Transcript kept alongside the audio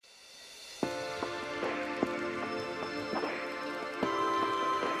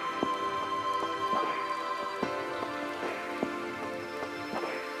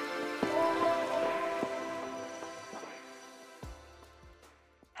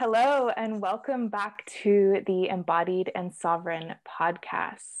Hello, and welcome back to the Embodied and Sovereign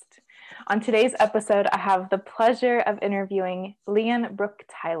podcast. On today's episode, I have the pleasure of interviewing Leanne Brooke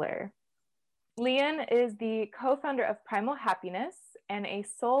Tyler. Leanne is the co-founder of Primal Happiness and a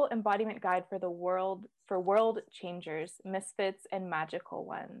soul embodiment guide for world changers, misfits, and magical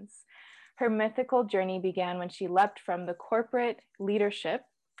ones. Her mythical journey began when she leapt from the corporate leadership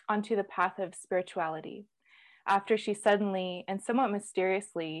onto the path of spirituality, after she suddenly and somewhat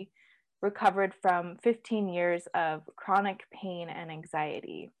mysteriously recovered from 15 years of chronic pain and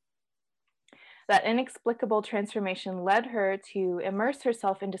anxiety. That inexplicable transformation led her to immerse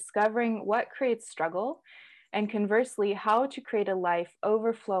herself in discovering what creates struggle, and conversely, how to create a life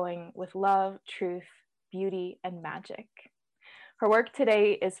overflowing with love, truth, beauty, and magic. Her work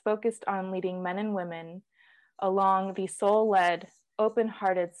today is focused on leading men and women along the soul-led,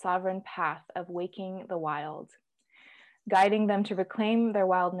 open-hearted, sovereign path of waking the wild, guiding them to reclaim their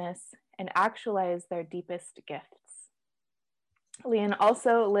wildness and actualize their deepest gifts. Leanne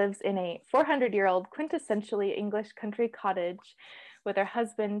also lives in a 400-year-old quintessentially English country cottage with her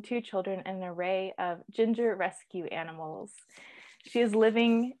husband, 2 children, and an array of ginger rescue animals. She is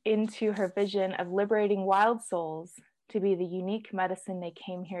living into her vision of liberating wild souls to be the unique medicine they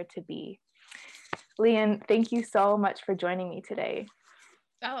came here to be. Leanne, thank you so much for joining me today.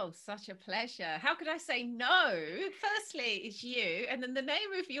 Oh, such a pleasure. How could I say no? Firstly, it's you. And then the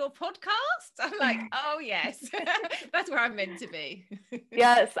name of your podcast, I'm like, oh, yes, that's where I'm meant to be.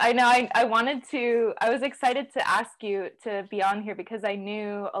 Yes, I know. I was excited to ask you to be on here because I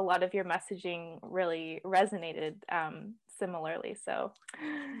knew a lot of your messaging really resonated similarly. So,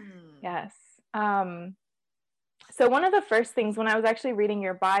 yes. So one of the first things when I was actually reading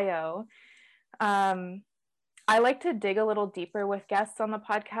your bio, I like to dig a little deeper with guests on the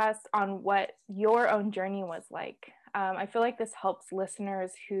podcast on what your own journey was like. I feel like this helps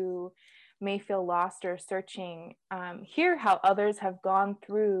listeners who may feel lost or searching hear how others have gone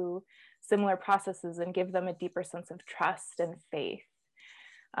through similar processes and give them a deeper sense of trust and faith.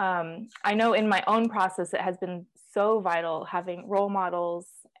 I know in my own process, it has been so vital having role models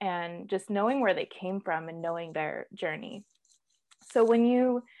and just knowing where they came from and knowing their journey. So when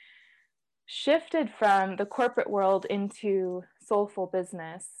you shifted from the corporate world into soulful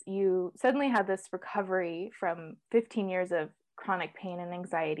business, you suddenly had this recovery from 15 years of chronic pain and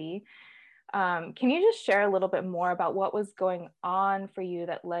anxiety. Can you just share a little bit more about what was going on for you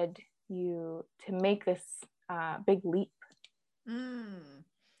that led you to make this big leap?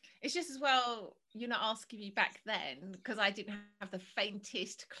 It's just as well you're not asking me back then because I didn't have the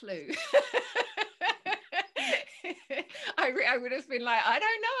faintest clue. I would have been like, I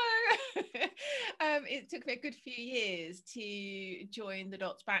don't know. It took me a good few years to join the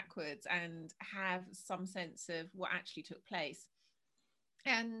dots backwards and have some sense of what actually took place.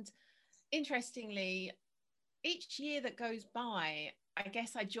 And interestingly, each year that goes by, I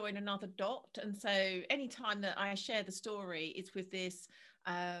guess I join another dot. And so anytime that I share the story, it's with this,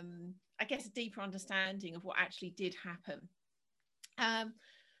 I guess, a deeper understanding of what actually did happen.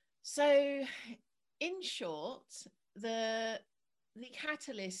 So in short, the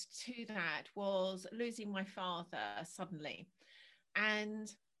catalyst to that was losing my father suddenly.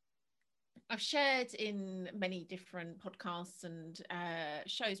 And I've shared in many different podcasts and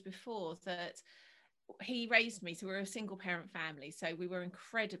shows before that he raised me. So we were a single parent family. So we were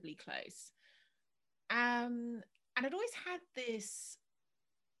incredibly close. And I'd always had this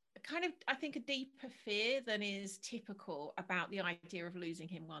kind of, I think, a deeper fear than is typical about the idea of losing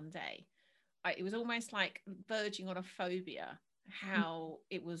him one day. It was almost like verging on a phobia, how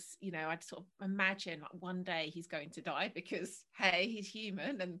it was, I'd sort of imagine like one day he's going to die because, hey, he's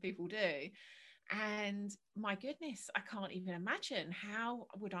human and people do. And my goodness, I can't even imagine how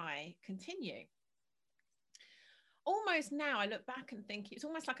would I continue. Almost now I look back and think it's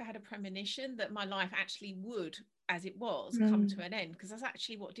almost like I had a premonition that my life actually would, as it was, come to an end, because that's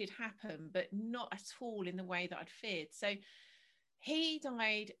actually what did happen, but not at all in the way that I'd feared. So he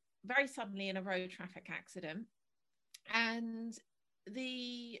died very suddenly in a road traffic accident. And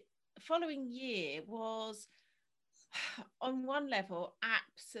the following year was, on one level,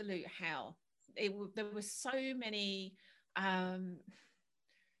 absolute hell. There were so many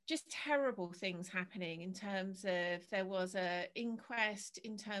just terrible things happening in terms of, there was an inquest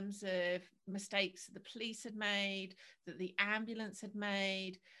in terms of mistakes that the police had made, that the ambulance had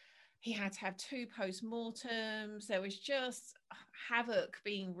made. He had to have 2 post-mortems. There was just havoc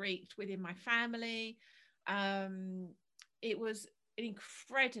being wreaked within my family. It was an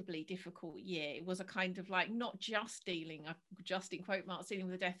incredibly difficult year. It was a kind of like, not just dealing, just in quote marks, dealing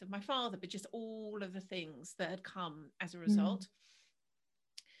with the death of my father, but just all of the things that had come as a result.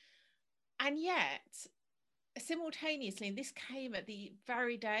 And yet, simultaneously, and this came at the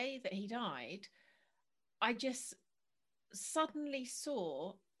very day that he died, I just suddenly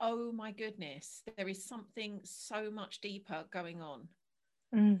saw, oh my goodness, there is something so much deeper going on.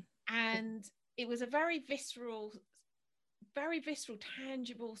 And it was a very visceral,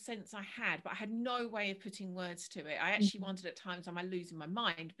 tangible sense I had, but I had no way of putting words to it. I actually wondered at times, am I losing my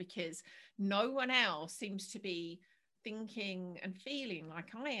mind? Because no one else seems to be thinking and feeling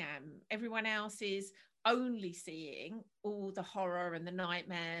like I am. Everyone else is only seeing all the horror and the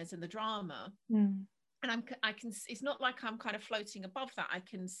nightmares and the drama. And I can, it's not like I'm kind of floating above that. I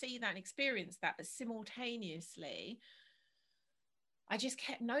can see that and experience that, but simultaneously, I just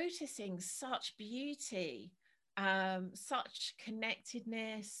kept noticing such beauty, such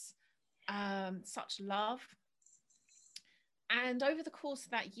connectedness, such love. And over the course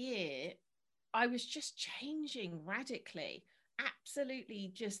of that year, I was just changing radically,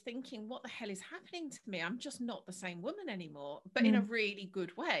 absolutely just thinking, what the hell is happening to me? I'm just not the same woman anymore, but in a really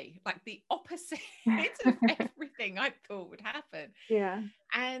good way, like the opposite of everything I thought would happen. Yeah.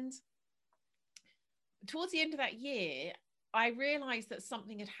 And towards the end of that year, I realized that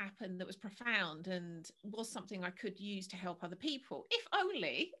something had happened that was profound and was something I could use to help other people, if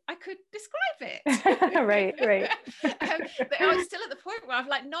only I could describe it. Right. But I was still at the point where I've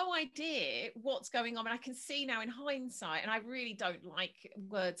like no idea what's going on. And I can see now in hindsight, and I really don't like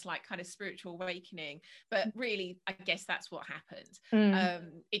words like kind of spiritual awakening, but really, I guess that's what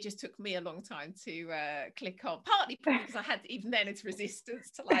happened. It just took me a long time to click on, partly because I had even then it's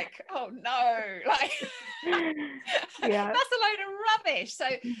resistance to like, oh no, like yeah. that's a load of rubbish. So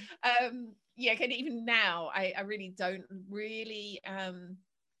yeah, and even now I really don't really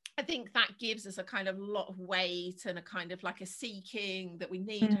I think that gives us a kind of lot of weight and a kind of like a seeking that we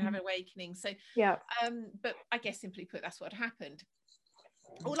need to have an awakening. So yeah, but I guess simply put, that's what happened.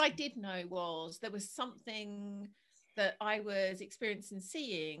 All I did know was there was something that I was experiencing,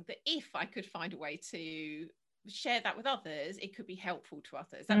 seeing, that if I could find a way to share that with others, it could be helpful to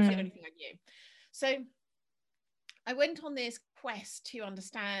others. That was the only thing I knew. So I went on this quest to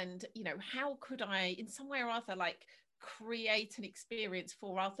understand, you know, how could I, in some way or other, like create an experience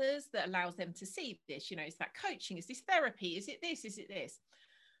for others that allows them to see this. You know, is that coaching? Is this therapy? Is it this? Is it this?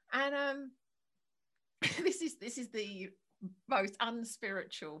 And this is the most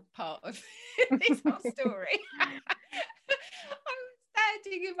unspiritual part of this whole story. I'm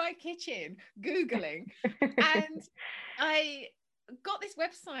standing in my kitchen Googling, and I got this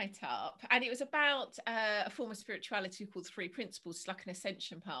website up, and it was about a form of spirituality called Three Principles. It's like an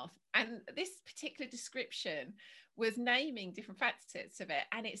ascension path, and this particular description was naming different facets of it,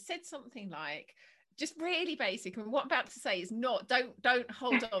 and it said something like, just really basic, and what I'm about to say is not, don't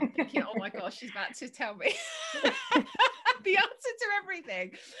hold on thinking, oh my gosh, she's about to tell me the answer to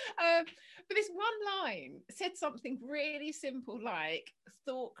everything. But this one line said something really simple, like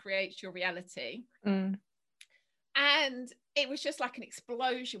thought creates your reality. And it was just like an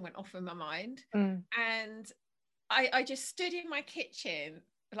explosion went off in my mind. And I just stood in my kitchen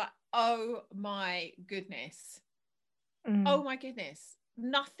like, oh my goodness. Oh my goodness.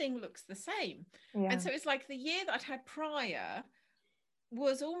 Nothing looks the same. And so it's like the year that I'd had prior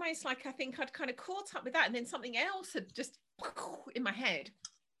was almost like, I think I'd kind of caught up with that, and then something else had just in my head.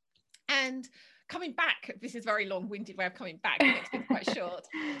 And coming back, this is a very long-winded way of coming back, but it's been quite short.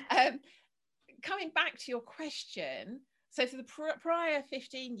 Coming back to your question, so for the prior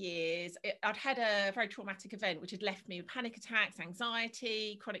 15 years, I'd had a very traumatic event which had left me with panic attacks,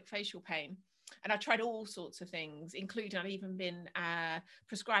 anxiety, chronic facial pain. And I tried all sorts of things, including I'd even been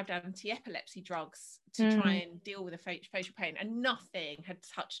prescribed anti-epilepsy drugs to try and deal with the facial pain, and nothing had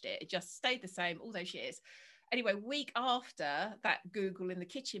touched it. It just stayed the same all those years. Anyway, a week after that Google in the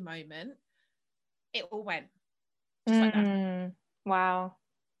kitchen moment, it all went just like that. Wow.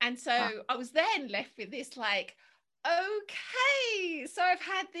 And so I was then left with this like, okay, so I've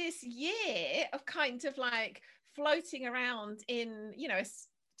had this year of kind of like floating around in, you know, a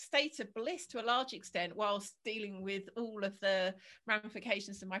state of bliss to a large extent, whilst dealing with all of the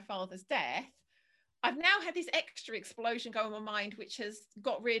ramifications of my father's death. I've now had this extra explosion go in my mind, which has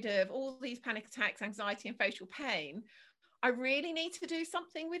got rid of all these panic attacks, anxiety, and facial pain. I really need to do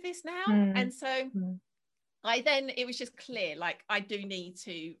something with this now. And so it was just clear, like, I do need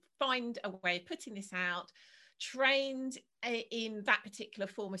to find a way of putting this out. Trained in that particular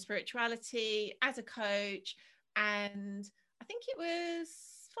form of spirituality as a coach. And I think it was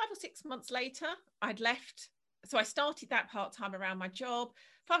 5 or 6 months later, I'd left. So I started that part-time around my job.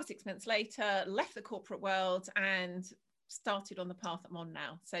 5 or 6 months later, left the corporate world and started on the path I'm on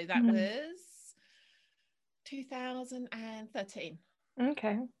now. So that was 2013.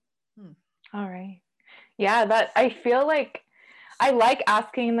 Okay. All right. Yeah, that I feel like I like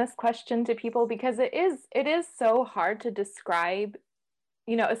asking this question to people because it is so hard to describe,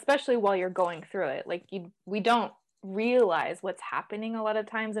 especially while you're going through it. Like we don't realize what's happening a lot of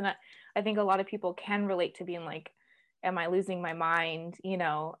times, and I think a lot of people can relate to being like, am I losing my mind?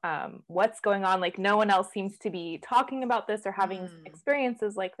 What's going on? Like no one else seems to be talking about this or having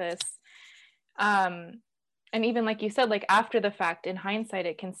experiences like this. And even like you said, like after the fact, in hindsight,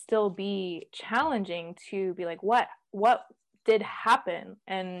 it can still be challenging to be like, what did happen?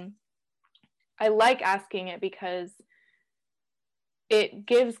 And I like asking it because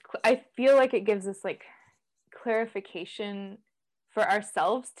I feel like it gives us like clarification for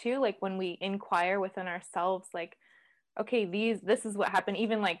ourselves too, like when we inquire within ourselves, like, okay, this is what happened,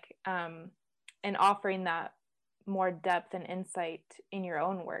 even like and offering that more depth and insight in your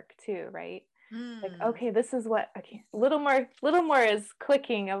own work too, right? Like, okay, this is what, okay, little more is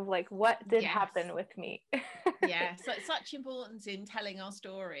clicking of like what did happen with me. Yeah, so it's such importance in telling our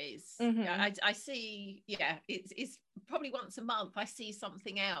stories. I see, it's probably once a month I see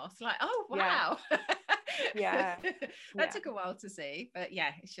something else like, oh wow. Yeah. That took a while to see, but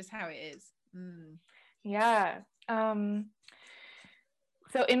yeah, it's just how it is. Yeah. So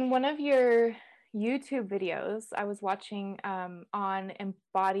in one of your YouTube videos, I was watching on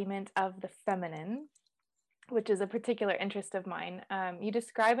embodiment of the feminine, which is a particular interest of mine. You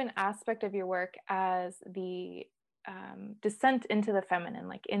describe an aspect of your work as the descent into the feminine,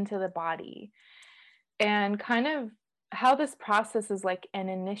 like into the body, and kind of how this process is like an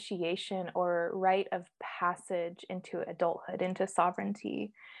initiation or rite of passage into adulthood, into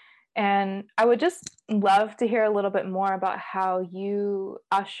sovereignty. And I would just love to hear a little bit more about how you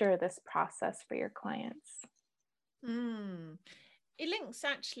usher this process for your clients. It links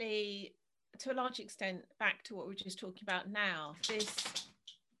actually to a large extent back to what we're just talking about now.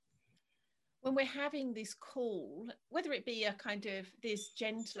 When we're having this call, whether it be a kind of this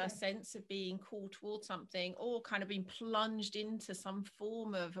gentler sense of being called towards something or kind of being plunged into some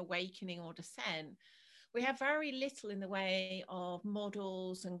form of awakening or descent, we have very little in the way of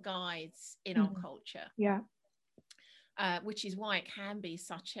models and guides in our culture. Yeah. Which is why it can be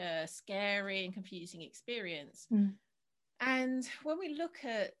such a scary and confusing experience. And when we look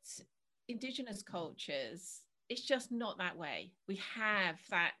at Indigenous cultures, it's just not that way. We have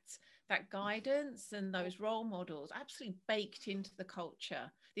that guidance and those role models absolutely baked into the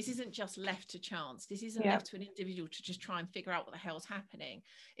culture. This isn't just left to chance. This isn't left to an individual to just try and figure out what the hell's happening.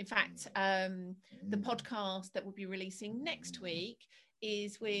 In fact, the podcast that we'll be releasing next week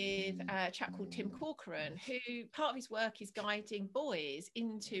is with a chap called Tim Corcoran, who part of his work is guiding boys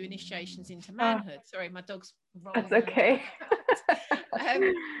into initiations into manhood. Sorry, my dog's rolling. That's okay.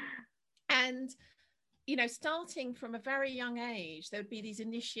 And starting from a very young age, there would be these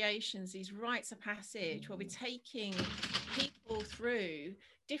initiations, these rites of passage, where we're taking people through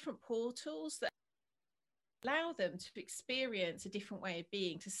different portals that allow them to experience a different way of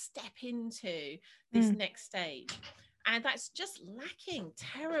being, to step into this next stage. And that's just lacking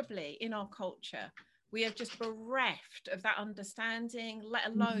terribly in our culture. We are just bereft of that understanding, let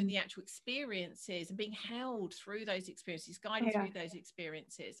alone the actual experiences and being held through those experiences, guided through those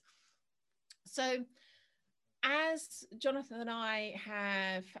experiences. So as Jonathan and I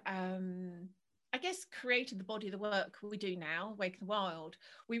have, I guess, created the body of the work we do now, Awaken the Wild,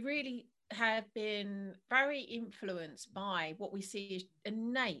 we really have been very influenced by what we see as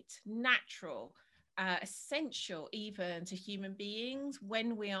innate, natural, essential even to human beings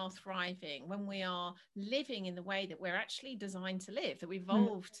when we are thriving, when we are living in the way that we're actually designed to live, that we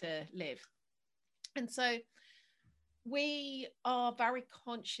evolved to live. And so we are very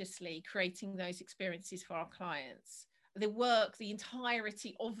consciously creating those experiences for our clients. The work, the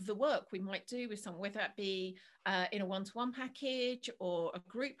entirety of the work we might do with someone, whether that be in a one-to-one package or a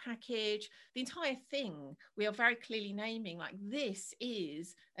group package, the entire thing, we are very clearly naming like, this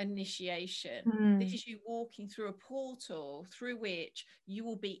is initiation. This is you walking through a portal through which you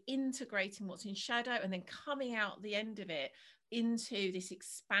will be integrating what's in shadow and then coming out the end of it into this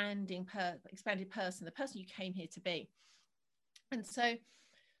expanded person, the person you came here to be. And so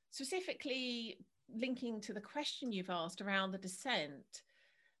specifically linking to the question you've asked around the descent,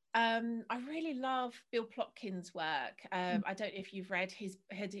 I really love Bill Plotkin's work. I don't know if you've read his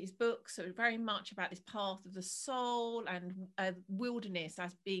books, so very much about this path of the soul and wilderness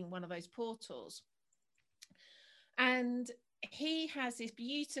as being one of those portals. And he has this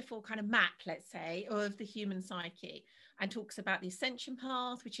beautiful kind of map, let's say, of the human psyche, and talks about the ascension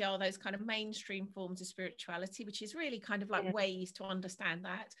path, which are those kind of mainstream forms of spirituality, which is really kind of like ways to understand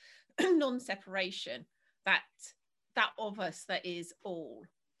that non-separation, that of us that is all.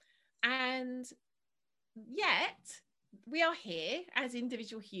 And yet we are here as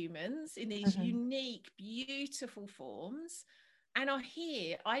individual humans in these unique, beautiful forms, and are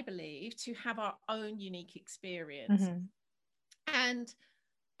here, I believe, to have our own unique experience. And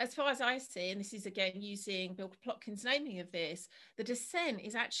as far as I see, and this is again using Bill Plotkin's naming of this, the descent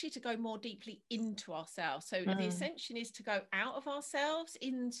is actually to go more deeply into ourselves. So the ascension is to go out of ourselves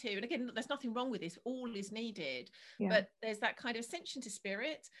into, and again, there's nothing wrong with this, all is needed, but there's that kind of ascension to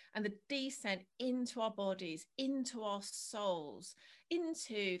spirit and the descent into our bodies, into our souls,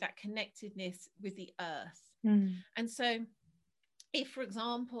 into that connectedness with the earth. And so if, for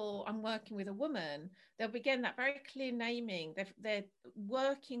example, I'm working with a woman, they'll begin that very clear naming. They're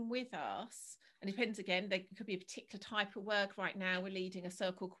working with us, and it depends again, there could be a particular type of work. Right now, we're leading a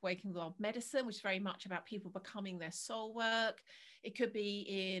circle called Waking World Medicine, which is very much about people becoming their soul work. It could be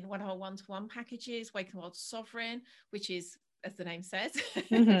in one of our one-to-one packages, Waking World Sovereign, which is, as the name says,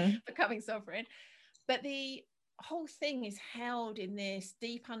 becoming sovereign. But the whole thing is held in this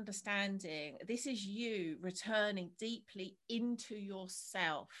deep understanding. This is you returning deeply into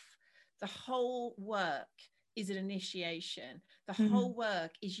yourself. The whole work is an initiation. The whole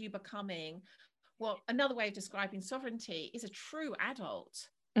work is you becoming, well, another way of describing sovereignty is a true adult,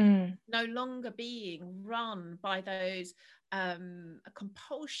 no longer being run by those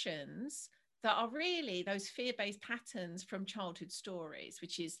compulsions that are really those fear-based patterns from childhood stories,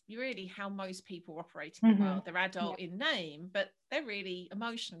 which is really how most people operate in the world. They're adult in name, but they're really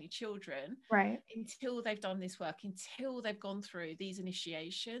emotionally children, until they've done this work, until they've gone through these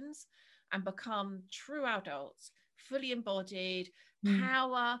initiations and become true adults, fully embodied,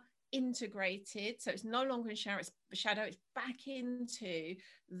 power integrated. So it's no longer in shadow, it's back into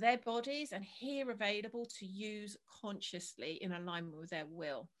their bodies and here available to use consciously in alignment with their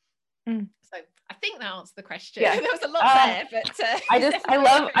will. So I think that answered the question. There was a lot there, but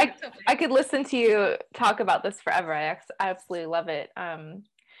I could listen to you talk about this forever. I absolutely love it. And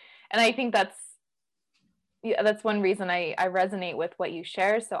I think that's one reason I resonate with what you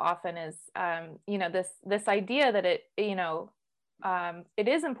share so often is, this idea that it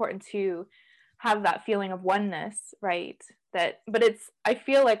is important to have that feeling of oneness, right? But I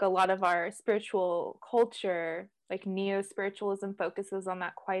feel like a lot of our spiritual culture, like neo-spiritualism, focuses on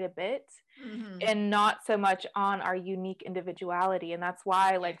that quite a bit, and not so much on our unique individuality. And that's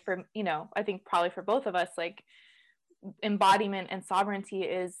why, like, for, I think probably for both of us, like, embodiment and sovereignty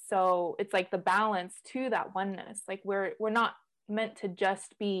is so, it's like the balance to that oneness. Like we're not meant to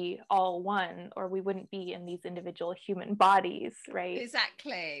just be all one, or we wouldn't be in these individual human bodies, right?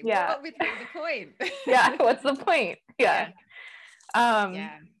 Exactly. What would be the point? What's the point? Oh,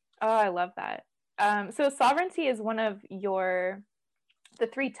 I love that. So sovereignty is one of the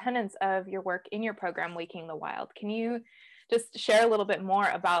 3 tenets of your work in your program, Waking the Wild. Can you just share a little bit more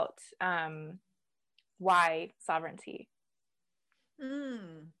about why sovereignty?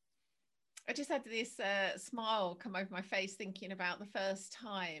 I just had this smile come over my face thinking about the first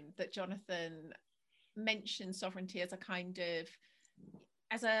time that Jonathan mentioned sovereignty as a kind of,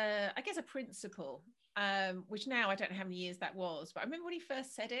 I guess a principle, which now I don't know how many years that was, but I remember when he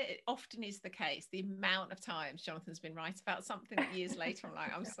first said it. It often is the case, the amount of times Jonathan's been right about something that years later I'm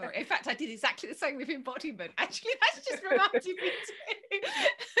like, I'm sorry. In fact, I did exactly the same with embodiment. Actually, that's just reminded me too.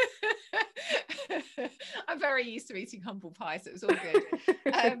 I'm very used to eating humble pie, so it was all good.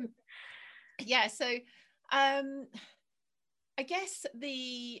 So I guess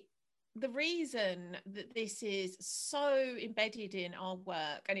the reason that this is so embedded in our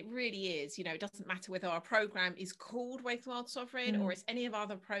work, and it really is, it doesn't matter whether our program is called Wake the Wild Sovereign or it's any of our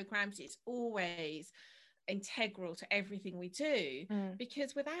other programs, it's always integral to everything we do,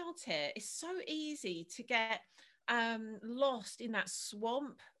 because without it, it's so easy to get lost in that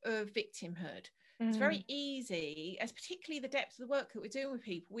swamp of victimhood. It's very easy, as particularly the depth of the work that we're doing with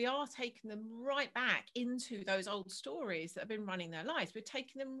people, we are taking them right back into those old stories that have been running their lives. We're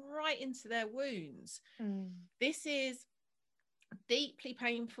taking them right into their wounds. This is deeply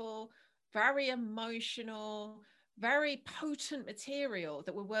painful, very emotional, very potent material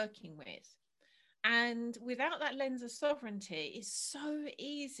that we're working with. And without that lens of sovereignty, it's so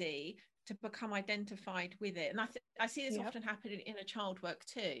easy to become identified with it. And I see this often happening in a child work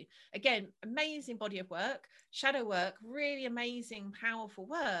too. Again, amazing body of work, shadow work, really amazing, powerful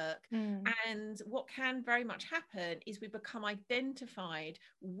work. And what can very much happen is we become identified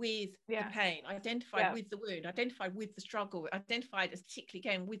with the pain, identified with the wound, identified with the struggle, identified as particularly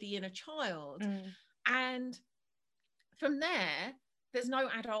again with the inner child. And from there, there's no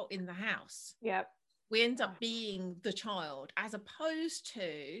adult in the house. We end up being the child, as opposed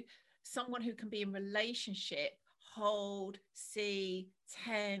to someone who can be in relationship, hold, see,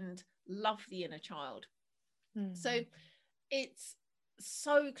 tend, love the inner child. So it's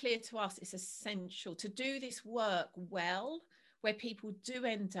so clear to us it's essential to do this work well, where people do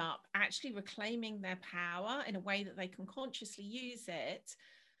end up actually reclaiming their power in a way that they can consciously use it.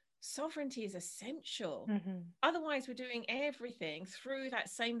 Sovereignty is essential. Otherwise, we're doing everything through that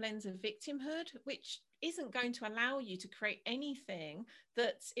same lens of victimhood, which isn't going to allow you to create anything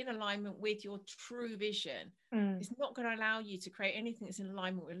that's in alignment with your true vision. It's not going to allow you to create anything that's in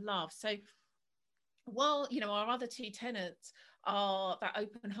alignment with love. So while, you know, our other two tenets are that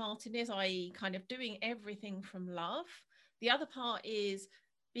open-heartedness, i.e. kind of doing everything from love, the other part is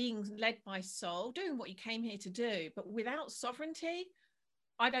being led by soul, doing what you came here to do. But without sovereignty,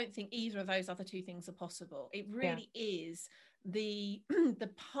 I don't think either of those other two things are possible. It really is the the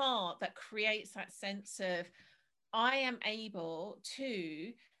part that creates that sense of, I am able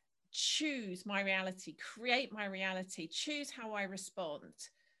to choose my reality, create my reality, choose how I respond.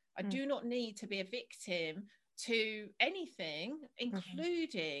 I do not need to be a victim to anything,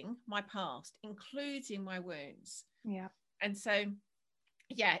 including my past, including my wounds. Yeah. And so,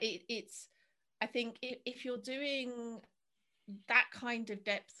 yeah, it's, I think if you're doing that kind of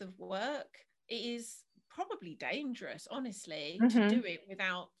depth of work, it is probably dangerous, honestly, to do it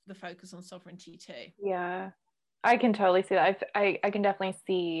without the focus on sovereignty too. Yeah, I can totally see that. I can definitely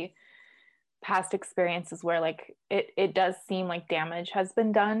see past experiences where like it does seem like damage has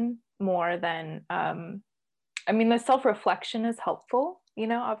been done more than I mean, the self-reflection is helpful, you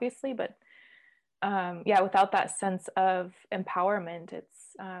know, obviously, but yeah, without that sense of empowerment,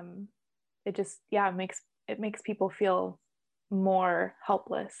 it's it just, yeah, it makes people feel more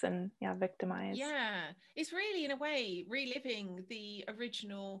helpless and victimized. Yeah, it's really, in a way, reliving the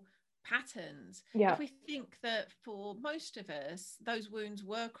original patterns. Yeah. If we think that for most of us, those wounds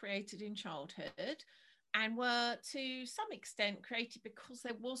were created in childhood and were to some extent created because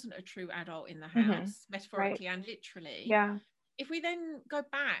there wasn't a true adult in the house, metaphorically and literally. Yeah. If we then go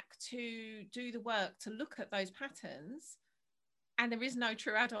back to do the work to look at those patterns and there is no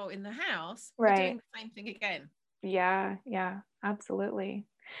true adult in the house, we're doing the same thing again. Yeah, absolutely.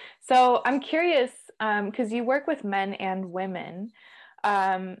 So I'm curious, because you work with men and women,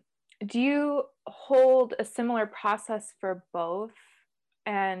 do you hold a similar process for both?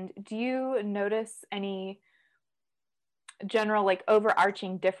 And do you notice any general like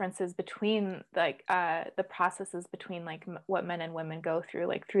overarching differences between like the processes between like what men and women go through,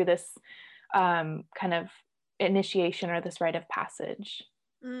 like through this kind of initiation or this rite of passage?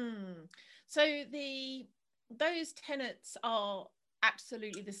 So those tenets are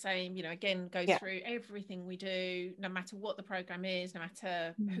absolutely the same, you know, again, goes through everything we do, no matter what the program is, no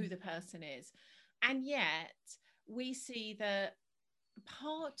matter who the person is. And yet we see that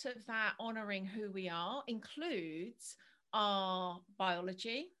part of that honoring who we are includes our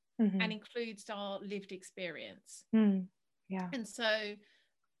biology and includes our lived experience. Yeah. And so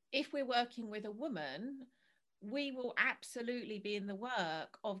if we're working with a woman, we will absolutely be in the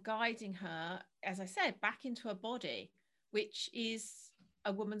work of guiding her, as I said, back into a body, which is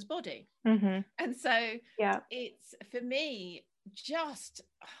a woman's body. And so it's, for me, just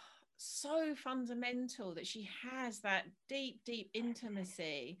so fundamental that she has that deep, deep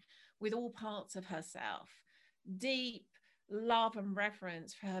intimacy with all parts of herself, deep love and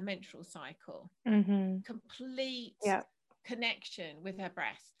reverence for her menstrual cycle, complete connection with her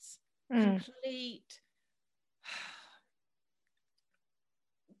breasts, complete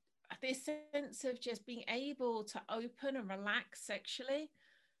this sense of just being able to open and relax sexually.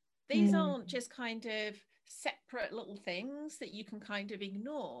 These aren't just kind of separate little things that you can kind of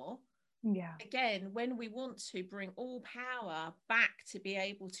ignore. Again, when we want to bring all power back to be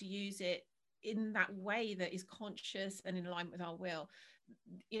able to use it in that way that is conscious and in alignment with our will,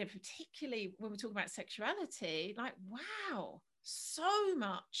 you know, particularly when we're talking about sexuality, like, wow, so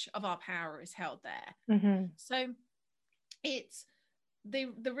much of our power is held there. So it's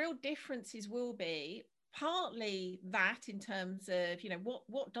the real differences will be partly that in terms of, you know,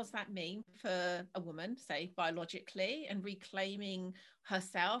 what does that mean for a woman, say biologically, and reclaiming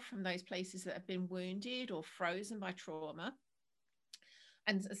herself from those places that have been wounded or frozen by trauma,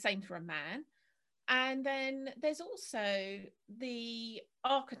 and the same for a man. And then there's also the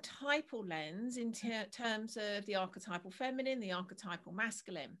archetypal lens in terms of the archetypal feminine, the archetypal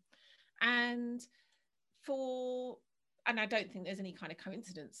masculine. And I don't think there's any kind of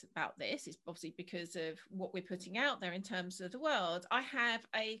coincidence about this. It's obviously because of what we're putting out there in terms of the world. I have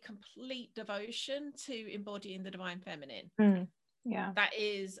a complete devotion to embodying the divine feminine. That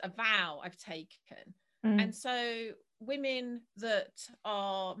is a vow I've taken. And so women that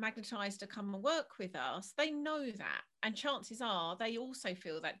are magnetized to come and work with us, they know that. And chances are they also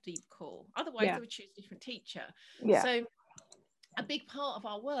feel that deep call. Otherwise, Yeah. they would choose a different teacher. Yeah. So a big part of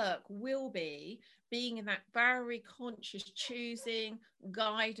our work will be being in that very conscious choosing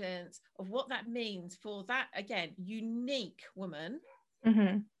guidance of what that means for that, again, unique woman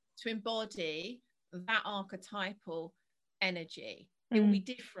to embody that archetypal energy. It will be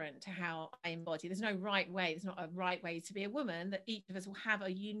different to how I embody. There's no right way. There's not a right way to be a woman. That each of us will have a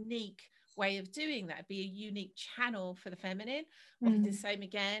unique way of doing that. Be a unique channel for the feminine. Obviously, the same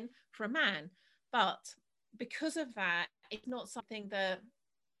again for a man. But because of that, it's not something that,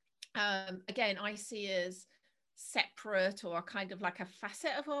 again, I see as separate or kind of like a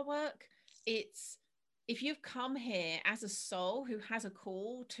facet of our work. It's if you've come here as a soul who has a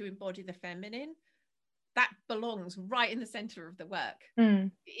call to embody the feminine, that belongs right in the center of the work.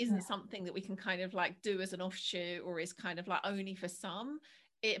 It isn't something that we can kind of like do as an offshoot or is kind of like only for some.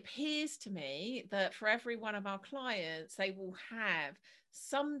 It appears to me that for every one of our clients, they will have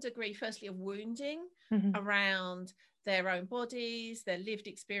some degree, firstly, of wounding around their own bodies, their lived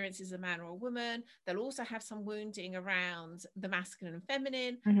experiences as a man or a woman. They'll also have some wounding around the masculine and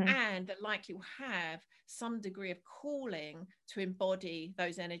feminine, and they'll likely will have some degree of calling to embody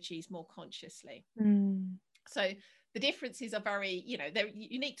those energies more consciously. So the differences are very, they're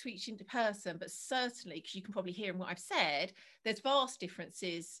unique to each person, but certainly, because you can probably hear in what I've said, there's vast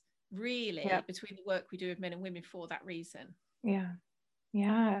differences really between the work we do with men and women for that reason. Yeah.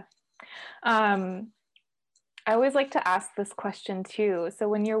 I always like to ask this question too. So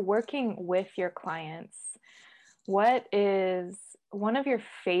when you're working with your clients, what is one of your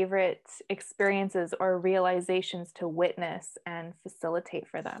favorite experiences or realizations to witness and facilitate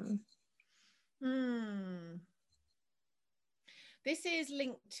for them? This is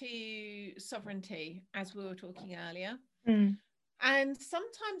linked to sovereignty, as we were talking earlier. And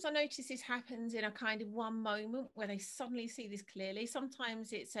sometimes I notice this happens in a kind of one moment where they suddenly see this clearly.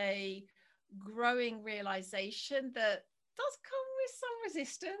 Sometimes it's a growing realization that does come with some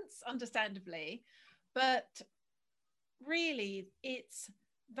resistance, understandably. But really, it's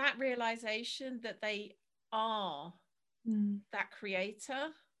that realization that they are that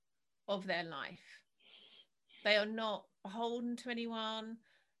creator of their life. They are not beholden to anyone.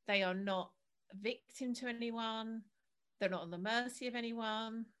 They are not a victim to anyone. They're not on the mercy of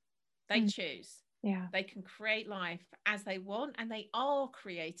anyone. They choose. They can create life as they want, and they are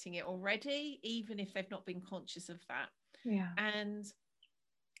creating it already, even if they've not been conscious of that. And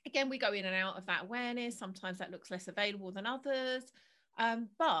again, we go in and out of that awareness. Sometimes that looks less available than others.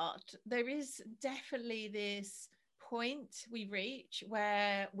 But there is definitely this point we reach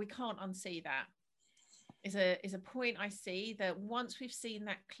where we can't unsee that. Is a point I see that once we've seen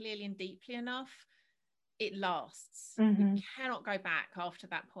that clearly and deeply enough, it lasts. We cannot go back after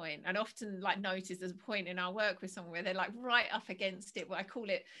that point. And often, like, notice there's a point in our work with someone where they're like right up against it. What I call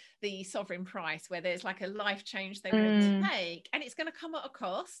it the sovereign price, where there's like a life change they want to make, and it's going to come at a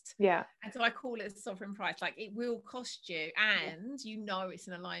cost. And so I call it a sovereign price. Like, it will cost you, and it's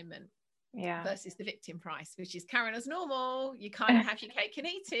in alignment. Versus the victim price, which is carrying as normal. You kind of have your cake and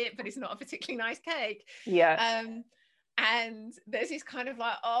eat it, but it's not a particularly nice cake. And there's this kind of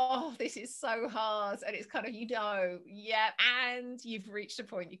like, oh, this is so hard. And it's kind of, and you've reached a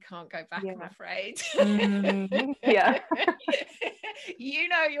point you can't go back, I'm afraid.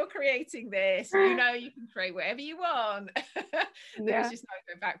 You're creating this. You can create whatever you want. There's just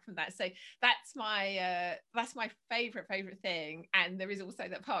no go back from that. So that's my favorite thing. And there is also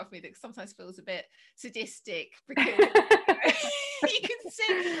that part of me that sometimes feels a bit sadistic, because you can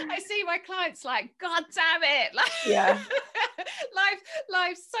see, I see my clients like, God damn it, like,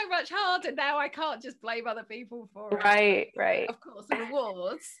 life's so much harder now. I can't just blame other people for it. Right. Of course, the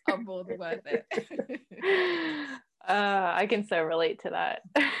rewards are more than worth it. I can so relate to that.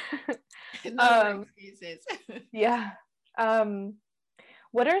 No excuses.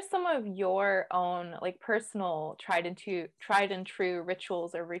 What are some of your own, like, personal tried and true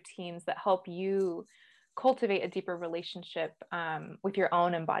rituals or routines that help you cultivate a deeper relationship with your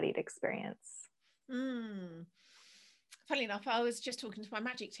own embodied experience? Funny enough, I was just talking to my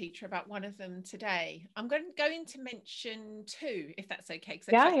magic teacher about one of them today. I'm going to mention two, if that's okay, because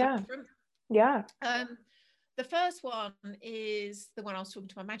they're quite different. The first one is the one I was talking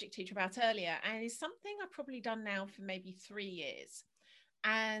to my magic teacher about earlier, and is something I've probably done now for maybe 3 years.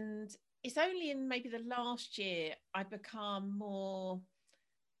 And it's only in maybe the last year I've become more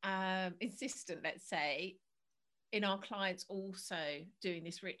insistent, let's say, in our clients also doing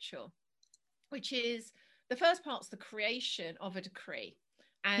this ritual, which is, the first part's the creation of a decree.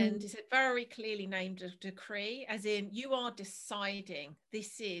 And it's a very clearly named decree, as in you are deciding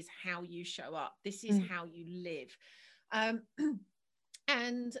this is how you show up, this is how you live.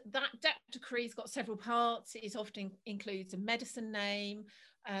 And that decree's got several parts. It often includes a medicine name,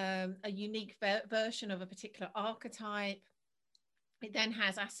 a unique version of a particular archetype. It then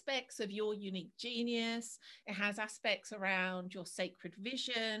has aspects of your unique genius. It has aspects around your sacred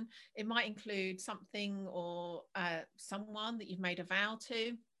vision. It might include something or someone that you've made a vow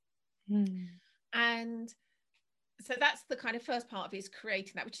to. And so that's the kind of first part of it, is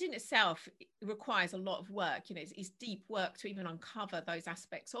creating that, which in itself requires a lot of work. You know, it's deep work to even uncover those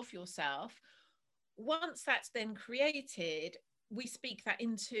aspects of yourself. Once that's then created, we speak that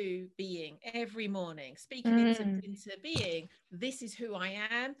into being every morning, speaking into being. This is who I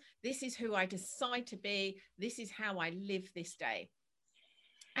am. This is who I decide to be. This is how I live this day.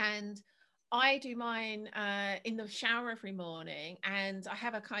 And I do mine in the shower every morning, and I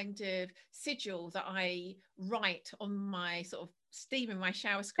have a kind of sigil that I write on my sort of steam in my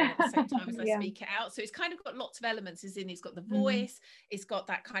shower screen at the same time as I speak it out. So it's kind of got lots of elements, as in it's got the voice, it's got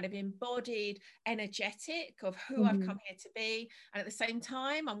that kind of embodied energetic of who I've come here to be, and at the same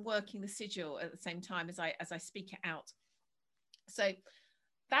time I'm working the sigil at the same time as I speak it out. So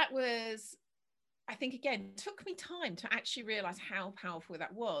that was, I think, again, took me time to actually realize how powerful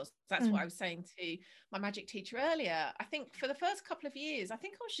that was. That's what I was saying to my magic teacher earlier. I think for the first couple of years, I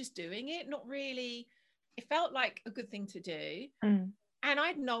think I was just doing it, not really, it felt like a good thing to do. And I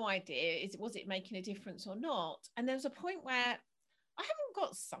had no idea, was it making a difference or not? And there was a point where I haven't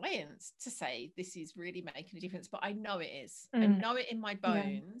got science to say this is really making a difference, but I know it is. I know it in my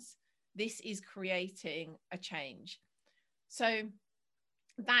bones. This is creating a change. So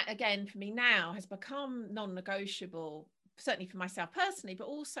that, again, for me now has become non-negotiable, certainly for myself personally, but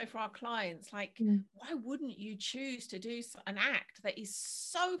also for our clients. Like, why wouldn't you choose to do an act that is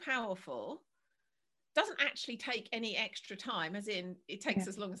so powerful, doesn't actually take any extra time, as in it takes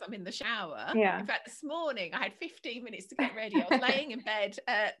as long as I'm in the shower. In fact, this morning I had 15 minutes to get ready. I was laying in bed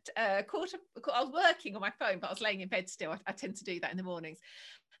at I was working on my phone, but I was laying in bed still. I tend to do that in the mornings.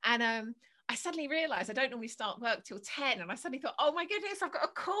 And I suddenly realized I don't normally start work till 10, and I suddenly thought, oh my goodness, I've got a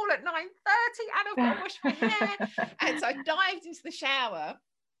call at 9:30 and I've got to wash my hair. And so I dived into the shower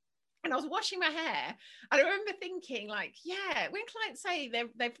and I was washing my hair, and I remember thinking, like, yeah, when clients say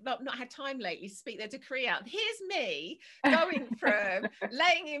they've not had time lately to speak their decree out, here's me going from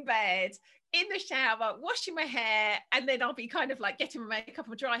laying in bed, in the shower, washing my hair, and then I'll be kind of like getting my makeup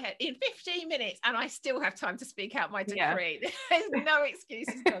and dry hair in 15 minutes, and I still have time to speak out my decree. There's no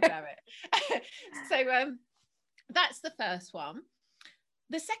excuses, God damn it. So that's the first one.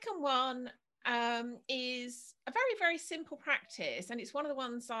 The second one is a very, very simple practice, and it's one of the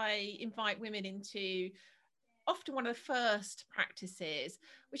ones I invite women into, often one of the first practices,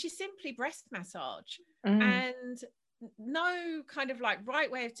 which is simply breast massage. And no kind of like right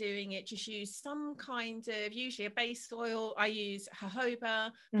way of doing it, just use some kind of, usually a base oil. I use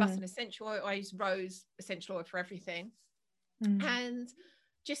jojoba plus an essential oil. I use rose essential oil for everything. And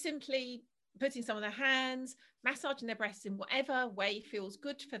just simply putting some of their hands, massaging their breasts in whatever way feels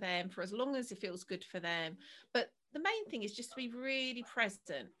good for them, for as long as it feels good for them. But the main thing is just to be really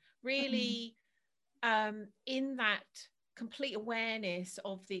present, really in that complete awareness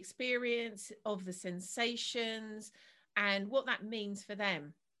of the experience, of the sensations, and what that means for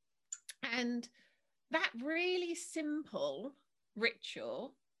them. And that really simple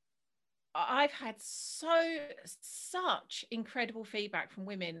ritual, I've had such incredible feedback from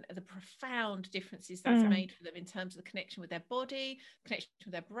women, the profound differences that's made for them in terms of the connection with their body, connection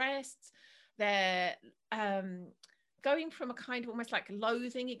with their breasts. They're going from a kind of almost like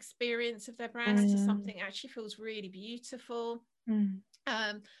loathing experience of their breasts to something that actually feels really beautiful.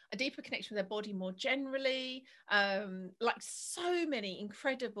 A deeper connection with their body more generally, like so many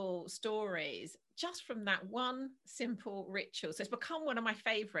incredible stories just from that one simple ritual. So it's become one of my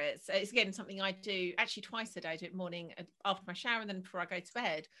favorites. It's again something I do actually twice a day. I do it morning after my shower and then before I go to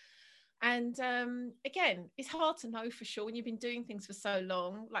bed. And again, it's hard to know for sure when you've been doing things for so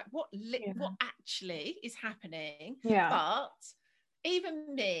long, like what actually is happening. But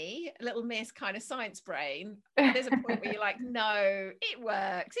even me, little miss kind of science brain, there's a point where you're like, no, it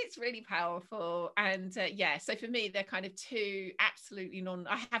works, it's really powerful. And so for me, they're kind of two absolutely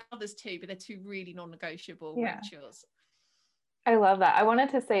I have others too, but they're two really non-negotiable rituals. I love that. I wanted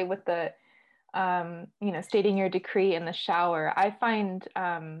to say with the stating your decree in the shower, I find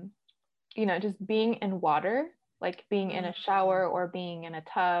just being in water, like being in a shower or being in a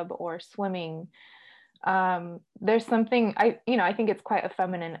tub or swimming, there's something I think it's quite a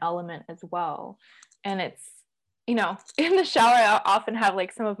feminine element as well. And it's you know, in the shower, I often have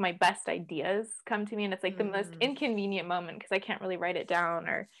like some of my best ideas come to me, and it's like the most inconvenient moment because I can't really write it down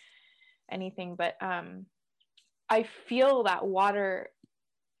or anything. But I feel that water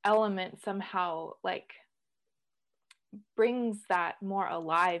element somehow like brings that more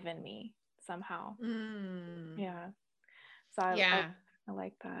alive in me somehow. Yeah. So I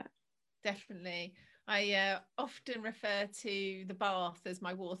like that. Definitely. I often refer to the bath as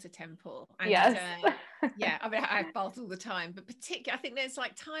my water temple. And yes. Yeah, I mean, I have baths all the time, but particularly, I think there's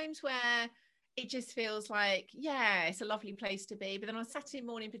like times where it just feels like, yeah, it's a lovely place to be. But then on Saturday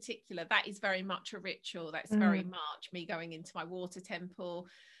morning in particular, that is very much a ritual. That's very much me going into my water temple.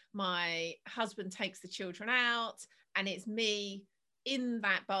 My husband takes the children out, and it's me in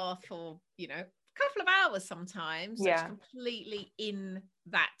that bath for, you know, a couple of hours sometimes. Just completely in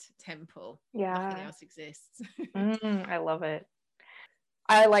that temple. Nothing else exists. I love it.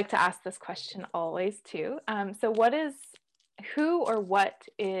 I like to ask this question always too. So who or what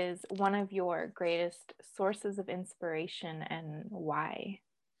is one of your greatest sources of inspiration, and why?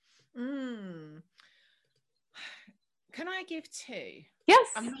 Can I give two? Yes.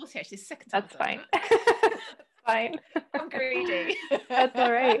 I'm naughty actually. Second time. That's fine. That's fine. I'm greedy. That's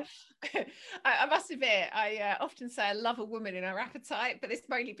all right. I must admit, I often say I love a woman in her appetite, but it's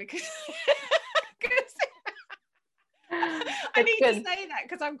mainly because I need to say that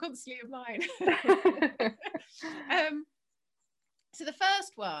because I'm constantly of mine. So the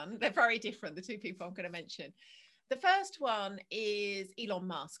first one, they're very different, the two people I'm going to mention. The first one is Elon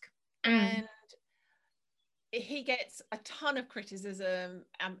Musk. And he gets a ton of criticism.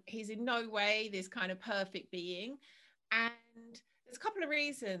 He's in no way this kind of perfect being. And there's a couple of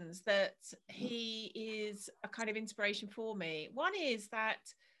reasons that he is a kind of inspiration for me. One is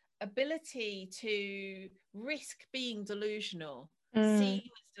that ability to risk being delusional, seen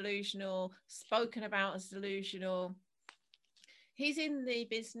as delusional, spoken about as delusional. He's in the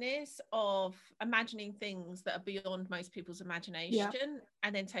business of imagining things that are beyond most people's imagination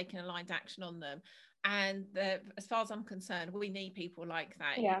and then taking aligned action on them. And as far as I'm concerned, we need people like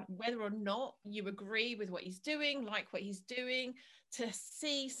that. Whether or not you agree with what he's doing, like what he's doing, to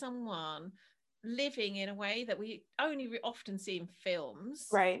see someone living in a way that we only often see in films.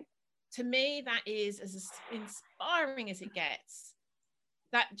 Right. To me, that is as inspiring as it gets.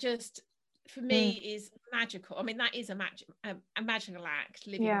 That just, for me, is magical. I mean, that is a magical act,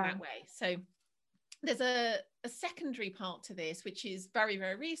 living that way. So there's a secondary part to this, which is very,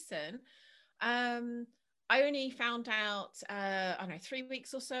 very recent. I only found out, I don't know, 3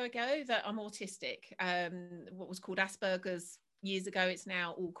 weeks or so ago that I'm autistic. What was called Asperger's years ago, it's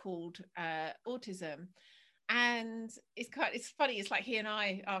now all called autism. And it's funny, it's like he and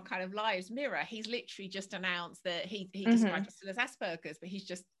I are kind of lives mirror. He's literally just announced that he described it still as Asperger's, but he's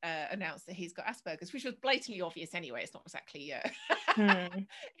just announced that he's got Asperger's, which was blatantly obvious anyway. It's not exactly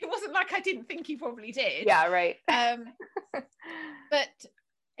it wasn't like I didn't think he probably did. Yeah, right. But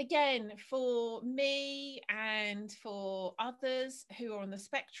again, for me and for others who are on the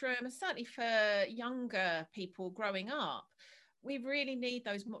spectrum, and certainly for younger people growing up, we really need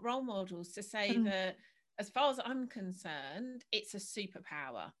those role models to say that, as far as I'm concerned, it's a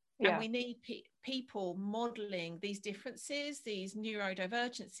superpower. And we need people modeling these differences, these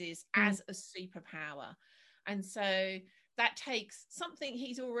neurodivergencies as a superpower. And so that takes something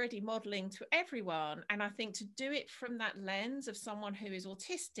he's already modeling to everyone. And I think to do it from that lens of someone who is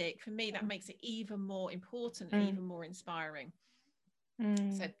autistic, for me, that makes it even more important, even more inspiring.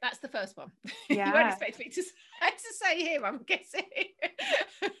 So that's the first one. You won't expect me to say him, I'm guessing.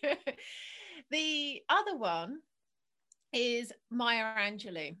 The other one is Maya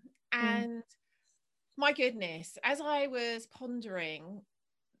Angelou. And my goodness, as I was pondering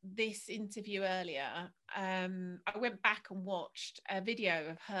this interview earlier, I went back and watched a video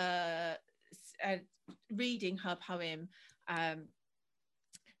of her reading her poem,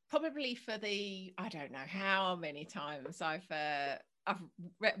 probably for I don't know how many times I've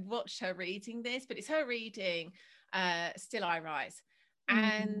watched her reading this, but it's her reading Still I Rise.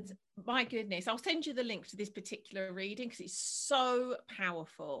 And my goodness, I'll send you the link to this particular reading because it's so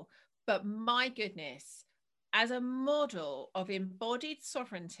powerful. But my goodness, as a model of embodied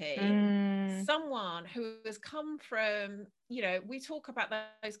sovereignty, someone who has come from, you know, we talk about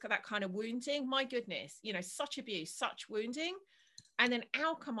that kind of wounding, my goodness, you know, such abuse, such wounding, and then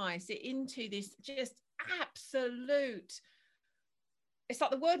alchemized it into this just absolute, it's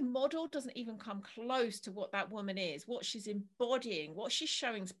like the word model doesn't even come close to what that woman is, what she's embodying, what she's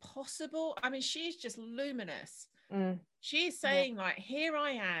showing is possible. I mean, she's just luminous. She's saying like, here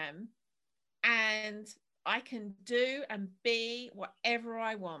I am, and I can do and be whatever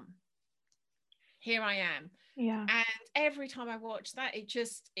I want. here I am. Yeah. And every time I watch that,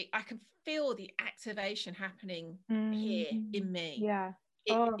 I can feel the activation happening here in me. Yeah.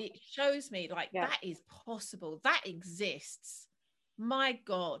 It shows me like yeah. that is possible, that exists. My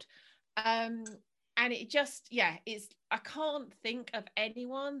God. And it just, I can't think of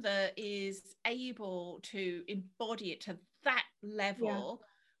anyone that is able to embody it to that level.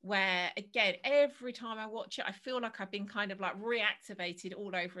 Where again, every time I watch it, I feel like I've been kind of like reactivated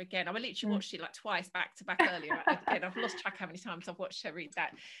all over again. I literally watched it like twice back to back earlier. Again, I've lost track how many times I've watched her read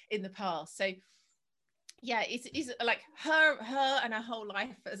that in the past. So yeah, it's like her and her whole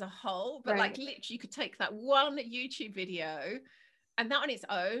life as a whole. But like literally, you could take that one YouTube video, and that on its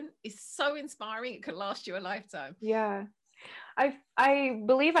own is so inspiring. It could last you a lifetime. Yeah, I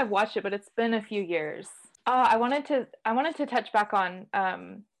believe I've watched it, but it's been a few years. I wanted to touch back on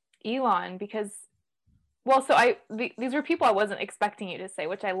Elon because, well, so these were people I wasn't expecting you to say,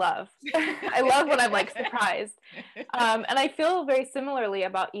 which I love. I love when I'm like surprised. And I feel very similarly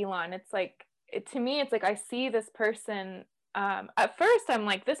about Elon. It's like, to me, it's like I see this person. At first, I'm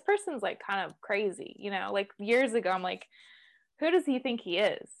like, this person's like kind of crazy, you know. Like years ago, I'm like, who does he think he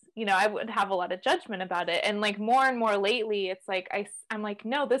is? You know, I would have a lot of judgment about it. And like more and more lately, it's like I'm like,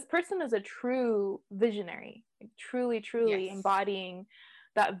 no, this person is a true visionary, like, truly embodying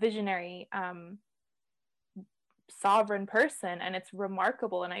that visionary sovereign person. And it's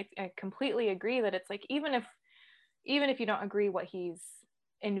remarkable. And I completely agree that it's like, even if you don't agree what he's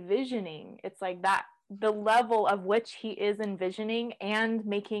envisioning, it's like that the level of which he is envisioning and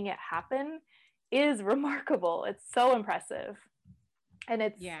making it happen is remarkable. It's so impressive. And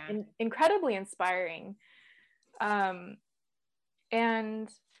it's incredibly inspiring. And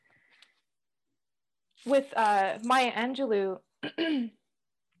with Maya Angelou,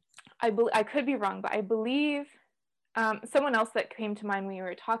 I could be wrong, but I believe someone else that came to mind when you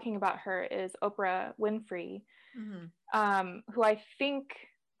were talking about her is Oprah Winfrey, who I think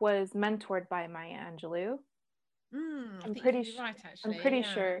was mentored by Maya Angelou. I'm pretty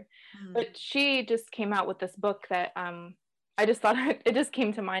sure. But she just came out with this book that I just thought it just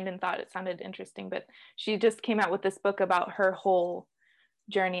came to mind and thought it sounded interesting. But she just came out with this book about her whole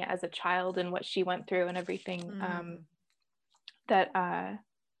journey as a child and what she went through and everything. That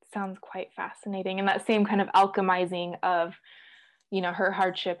sounds quite fascinating. And that same kind of alchemizing of, you know, her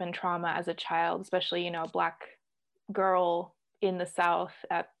hardship and trauma as a child, especially, you know, a Black girl in the South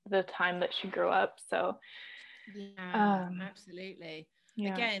at the time that she grew up. So absolutely.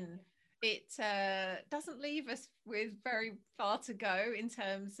 Again, it doesn't leave us with very far to go in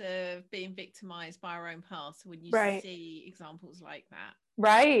terms of being victimized by our own past when you see examples like that.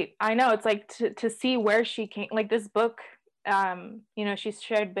 Right. I know. It's like to see where she came, like this book, you know, she's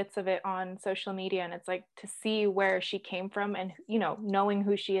shared bits of it on social media, and it's like to see where she came from and, you know, knowing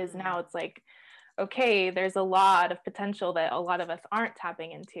who she is now, it's like, okay, there's a lot of potential that a lot of us aren't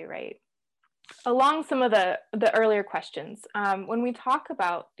tapping into, right? Along some of the earlier questions, when we talk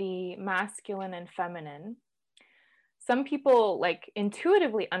about the masculine and feminine, some people like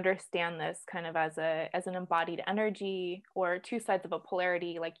intuitively understand this kind of as an embodied energy or two sides of a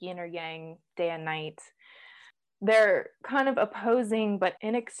polarity, like yin or yang, day and night. They're kind of opposing but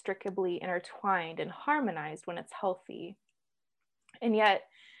inextricably intertwined and harmonized when it's healthy. And yet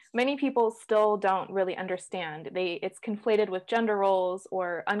many people still don't really understand. It's conflated with gender roles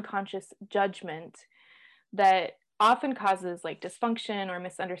or unconscious judgment that often causes like dysfunction or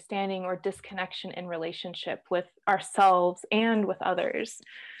misunderstanding or disconnection in relationship with ourselves and with others.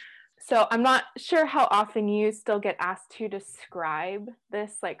 So I'm not sure how often you still get asked to describe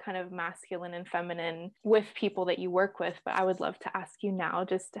this like kind of masculine and feminine with people that you work with, but I would love to ask you now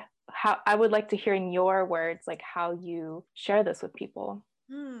just how, I would like to hear in your words like how you share this with people.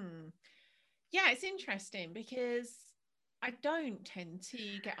 Yeah, it's interesting because I don't tend to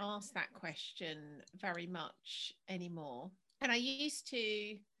get asked that question very much anymore. And I used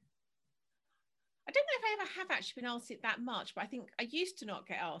to, I don't know if I ever have actually been asked it that much, but I think I used to not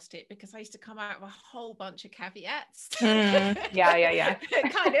get asked it because I used to come out with a whole bunch of caveats. Yeah.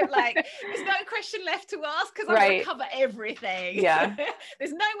 Kind of like, there's no question left to ask because I'm going to cover everything. Yeah.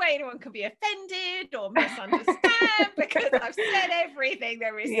 There's no way anyone can be offended or misunderstand because I've said everything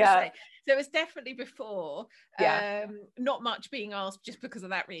there is to say. So it's definitely before, not much being asked just because of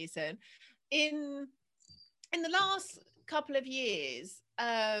that reason. In the last couple of years,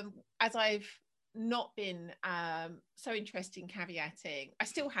 as I've not been so interested in caveating, I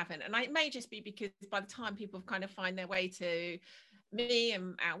still haven't, and it may just be because by the time people kind of find their way to me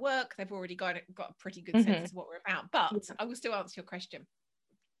and our work, they've already got a pretty good sense of what we're about. But I will still answer your question.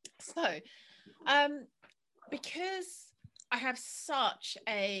 So because I have such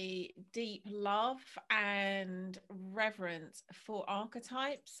a deep love and reverence for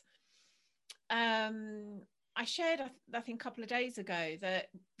archetypes. I shared, I think, a couple of days ago that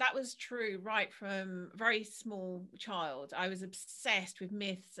was true right from very small child. I was obsessed with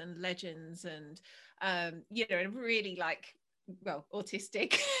myths and legends, and in a really like, well,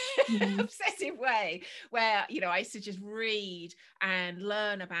 autistic, obsessive way, where I used to just read and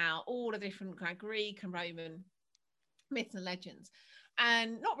learn about all the different kind of Greek and Roman myths and legends,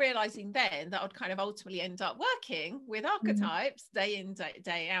 and not realizing then that I'd kind of ultimately end up working with archetypes day in,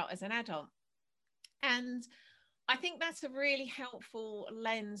 day out as an adult. And I think that's a really helpful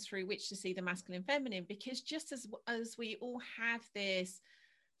lens through which to see the masculine feminine, because just as we all have this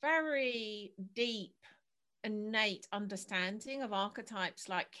very deep innate understanding of archetypes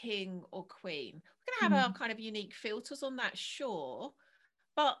like king or queen, we're going to have our kind of unique filters on that, sure,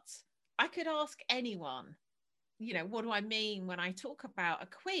 but I could ask anyone, what do I mean when I talk about a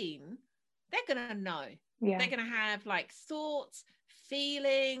queen? They're going to know. Yeah. They're going to have like thoughts,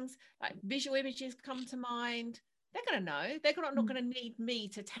 feelings, like visual images come to mind. They're going to know. They're not going to need me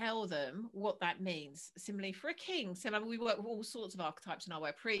to tell them what that means. Similarly for a king, we work with all sorts of archetypes in our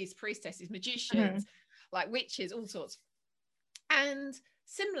way: priests, priestesses, magicians, like witches, all sorts. And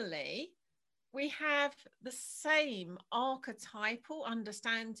similarly, we have the same archetypal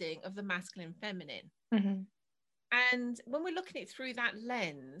understanding of the masculine feminine. And when we're looking at it through that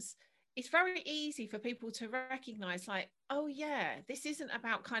lens, it's very easy for people to recognize, like, oh yeah, this isn't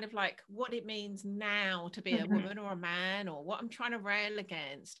about kind of like what it means now to be a woman or a man, or what I'm trying to rail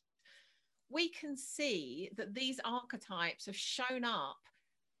against. We can see that these archetypes have shown up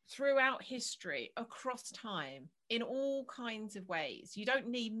throughout history, across time, in all kinds of ways. You don't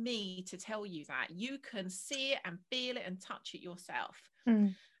need me to tell you that. You can see it and feel it and touch it yourself.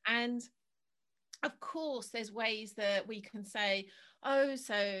 And of course, there's ways that we can say, oh,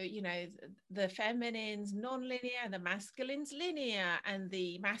 so, the feminine's non-linear and the masculine's linear, and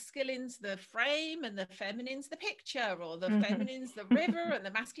the masculine's the frame and the feminine's the picture, or the feminine's the river and the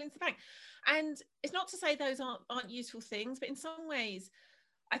masculine's the bank. And it's not to say those aren't useful things, but in some ways,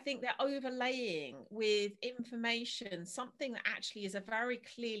 I think they're overlaying with information something that actually is a very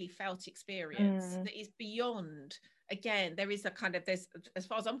clearly felt experience that is beyond. Again, there is a kind of, there's, as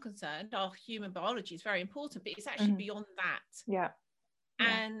far as I'm concerned, our human biology is very important, but it's actually beyond that. Yeah.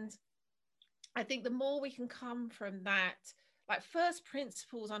 And I think the more we can come from that, like first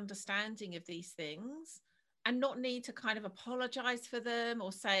principles understanding of these things, and not need to kind of apologize for them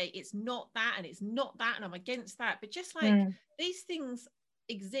or say it's not that and it's not that and I'm against that, but just like these things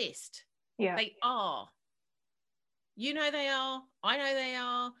exist. Yeah. They are. They are. I know they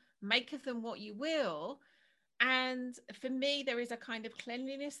are. Make of them what you will. And for me, there is a kind of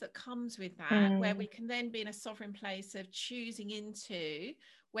cleanliness that comes with that, where we can then be in a sovereign place of choosing into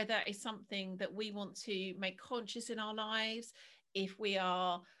whether it's something that we want to make conscious in our lives. If we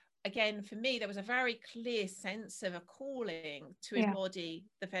are, again, for me, there was a very clear sense of a calling to embody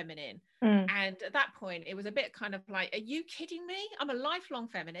the feminine. And at that point, it was a bit kind of like, are you kidding me? I'm a lifelong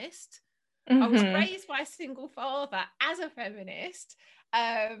feminist. I was raised by a single father as a feminist.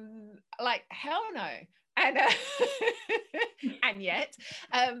 Like, hell no. And and yet,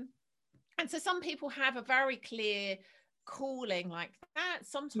 and so some people have a very clear calling like that.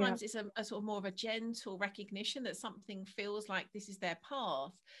 Sometimes it's a sort of more of a gentle recognition that something feels like this is their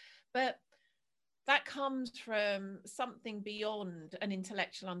path, but that comes from something beyond an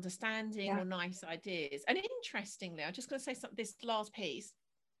intellectual understanding or nice ideas. And interestingly, I'm just going to say something, this last piece.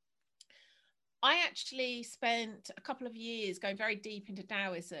 I actually spent a couple of years going very deep into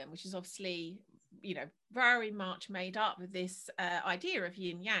Taoism, which is obviously, very much made up with this idea of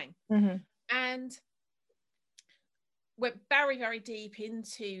yin yang. And went very, very deep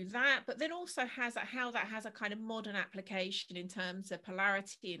into that, but then also how that has a kind of modern application in terms of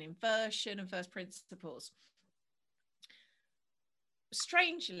polarity and inversion and first principles.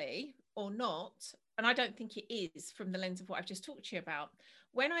 Strangely or not, and I don't think it is from the lens of what I've just talked to you about,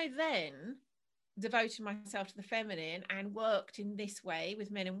 when I then devoted myself to the feminine and worked in this way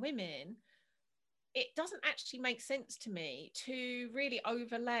with men and women, it doesn't actually make sense to me to really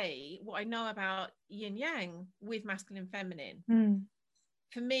overlay what I know about yin yang with masculine and feminine.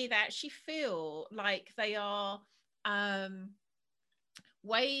 For me, they actually feel like they are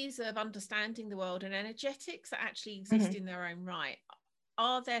ways of understanding the world and energetics that actually exist in their own right.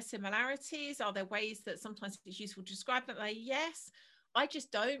 Are there similarities? Are there ways that sometimes it's useful to describe them? Yes. I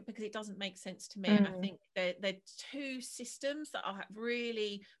just don't, because it doesn't make sense to me. And I think they're two systems that are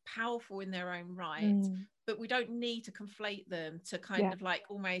really powerful in their own right, but we don't need to conflate them to kind of like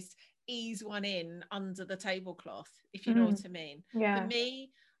almost ease one in under the tablecloth, if you know what I mean. Yeah. For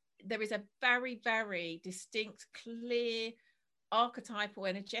me, there is a very, very distinct, clear archetypal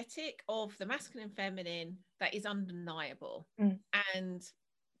energetic of the masculine and feminine that is undeniable. And,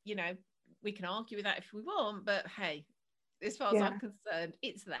 you know, we can argue with that if we want, but hey, as far as I'm concerned,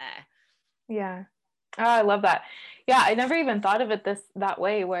 it's there. Yeah. Oh, I love that. Yeah, I never even thought of it that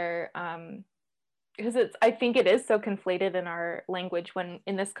way, where because I think it is so conflated in our language when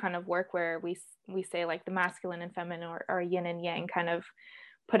in this kind of work where we say like the masculine and feminine or yin and yang, kind of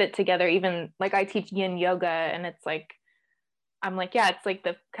put it together. Even like I teach yin yoga, and it's like I'm like, yeah, it's like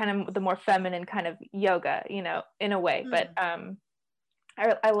the kind of the more feminine kind of yoga, you know, in a way. But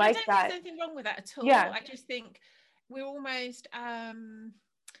I like that. There's anything wrong with that at all. Yeah. I just think we're almost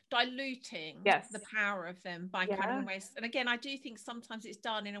diluting the power of them by kind of almost, and again, I do think sometimes it's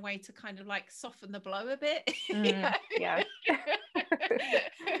done in a way to kind of like soften the blow a bit. Yeah.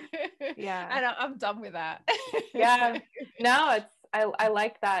 Yeah. And I'm done with that. Yeah. No, I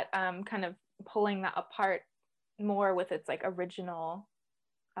like that kind of pulling that apart more with its like original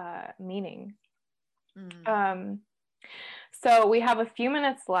meaning. So we have a few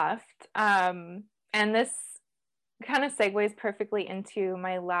minutes left, and this kind of segues perfectly into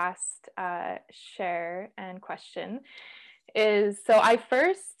my last share and question. Is so I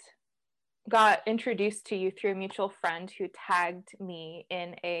first got introduced to you through a mutual friend who tagged me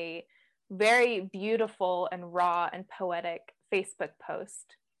in a very beautiful and raw and poetic Facebook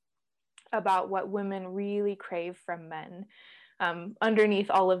post about what women really crave from men,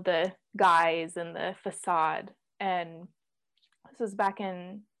 underneath all of the guise and the facade. And this was back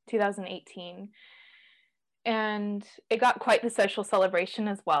in 2018. And it got quite the social celebration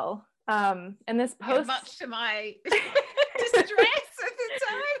as well. And this post, much to my distress at the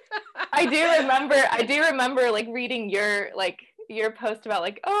time. I do remember like reading your post about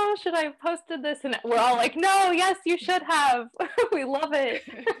like, oh, should I have posted this? And we're all like, no, yes, you should have. We love it.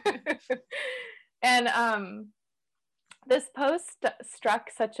 And this post struck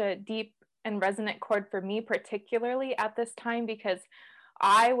such a deep and resonant chord for me, particularly at this time, because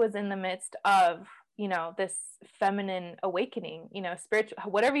I was in the midst of, you know, this feminine awakening, you know, spiritual,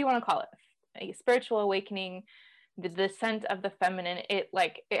 whatever you want to call it, a spiritual awakening, the descent of the feminine. It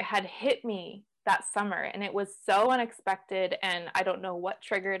had hit me that summer, and it was so unexpected, and I don't know what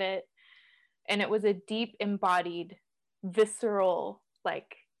triggered it. And it was a deep, embodied, visceral,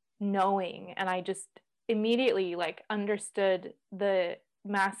 like, knowing. And I just immediately like understood the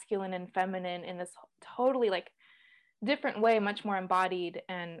masculine and feminine in this totally like different way, much more embodied,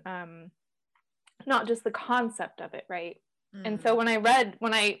 and not just the concept of it, right? And so when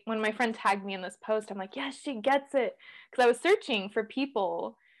my friend tagged me in this post, I'm like, yes, she gets it, because I was searching for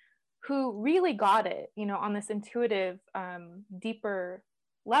people who really got it, you know, on this intuitive, deeper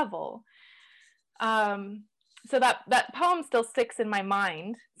level. So that poem still sticks in my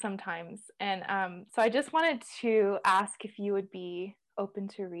mind sometimes, and so I just wanted to ask if you would be open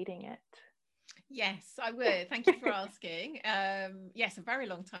to reading it. Yes, I would. Thank you for asking. Yes, a very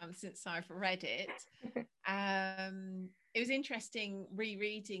long time since I've read it. It was interesting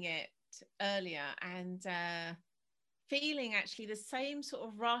rereading it earlier and feeling actually the same sort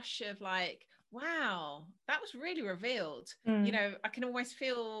of rush of like, wow, that was really revealed. You know, I can almost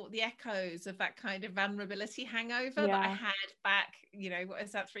feel the echoes of that kind of vulnerability hangover that I had back, you know, what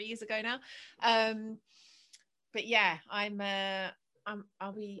is that, 3 years ago now? But yeah,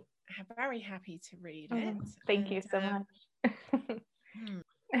 I'll be very happy to read it. Thank you so much.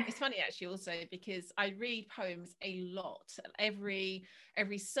 It's funny actually also because I read poems a lot. Every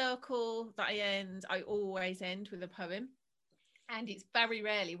circle that I end, I always end with a poem. And it's very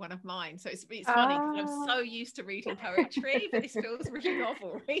rarely one of mine. So it's funny because I'm so used to reading poetry, but this feels really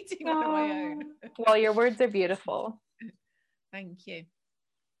novel reading one of my own. Well, your words are beautiful. Thank you.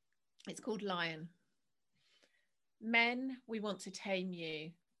 It's called Lion. Men, we want to tame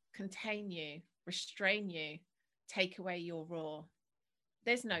you, contain you, restrain you, take away your roar.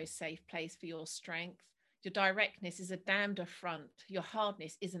 There's no safe place for your strength. Your directness is a damned affront. Your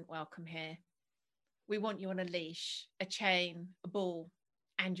hardness isn't welcome here. We want you on a leash, a chain, a ball,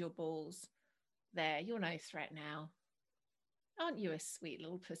 and your balls. There, you're no threat now. Aren't you a sweet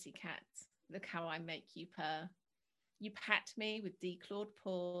little pussycat? Look how I make you purr. You pat me with declawed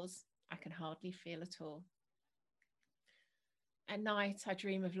paws. I can hardly feel at all. At night, I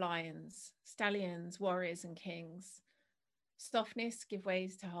dream of lions, stallions, warriors, and kings. Softness give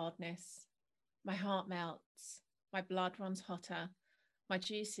ways to hardness. My heart melts. My blood runs hotter. My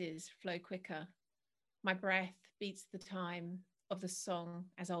juices flow quicker. My breath beats the time of the song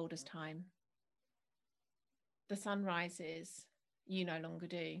as old as time. The sun rises, you no longer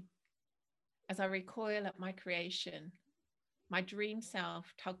do. As I recoil at my creation, my dream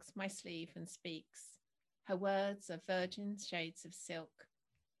self tugs my sleeve and speaks. Her words are virgin shades of silk.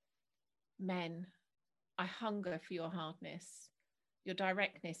 Men, I hunger for your hardness. Your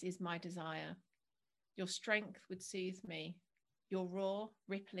directness is my desire. Your strength would soothe me, your roar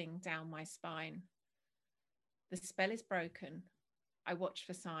rippling down my spine. The spell is broken. I watch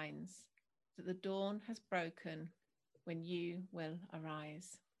for signs that the dawn has broken when you will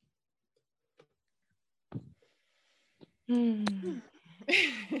arise. I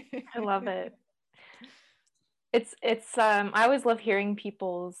love it. It's I always love hearing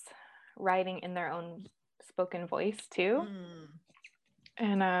people's writing in their own spoken voice too.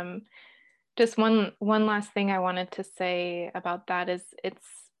 And just one last thing I wanted to say about that is it's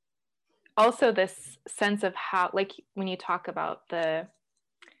also this sense of how, like when you talk about the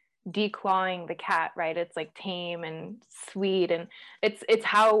declawing the cat, right? It's like tame and sweet, and it's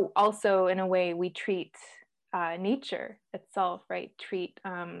how also in a way we treat nature itself, right? Treat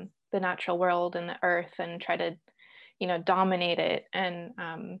the natural world and the earth and try to, dominate it. And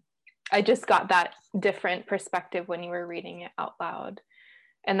I just got that different perspective when you were reading it out loud.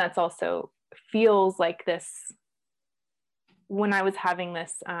 And that's also feels like this, when I was having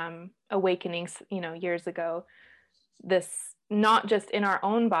this awakenings, years ago, this not just in our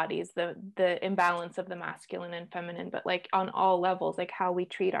own bodies, the imbalance of the masculine and feminine, but like on all levels, like how we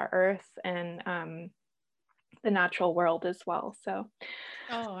treat our earth and the natural world as well. So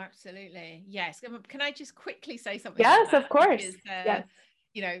absolutely, yes. Can I just quickly say something? Yes, of course. Because,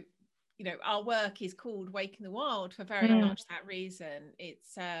 yes. Our work is called Waking the Wild for very much that reason.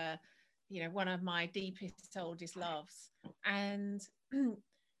 It's one of my deepest, oldest loves, and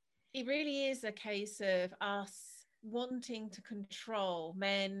it really is a case of us wanting to control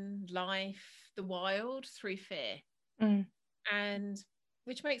men, life, the wild through fear. And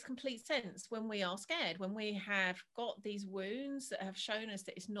which makes complete sense when we are scared, when we have got these wounds that have shown us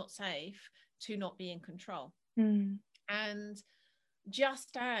that it's not safe to not be in control. And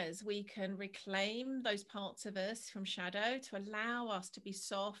just as we can reclaim those parts of us from shadow to allow us to be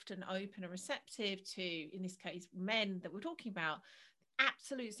soft and open and receptive to, in this case, men that we're talking about,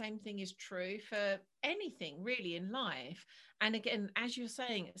 absolute same thing is true for anything really in life. And again, as you're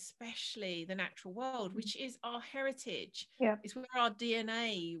saying, especially the natural world, which is our heritage, it's where our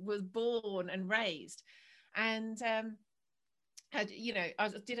DNA was born and raised. And I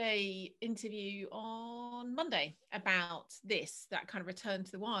did a interview on Monday about that kind of return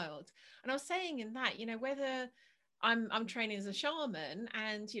to the wild, and I was saying in that, whether I'm training as a shaman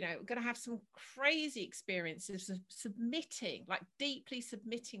and, going to have some crazy experiences of submitting, like deeply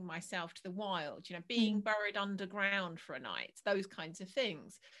submitting myself to the wild, being buried underground for a night, those kinds of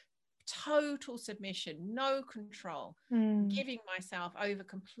things. Total submission, no control, giving myself over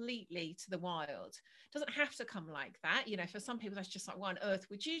completely to the wild. Doesn't have to come like that. For some people, that's just like, why on earth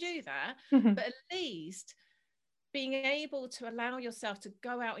would you do that? But at least being able to allow yourself to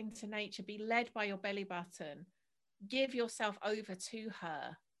go out into nature, be led by your belly button, give yourself over to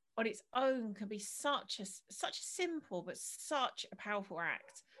her on its own can be such a simple but such a powerful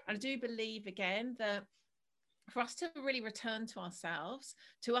act. And I do believe again that for us to really return to ourselves,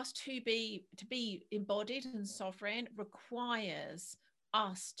 to us to be embodied and sovereign, requires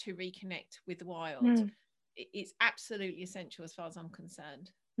us to reconnect with the wild. It's absolutely essential as far as I'm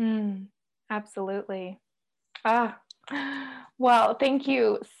concerned. Absolutely. Well, thank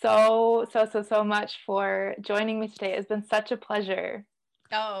you so much for joining me today. It's been such a pleasure.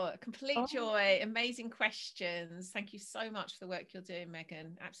 Oh, complete joy. Amazing questions. Thank you so much for the work you're doing,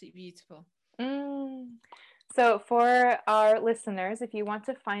 Megan. Absolutely beautiful. So for our listeners, if you want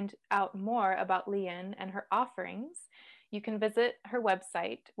to find out more about Leanne and her offerings, you can visit her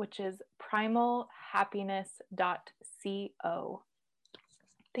website, which is primalhappiness.co.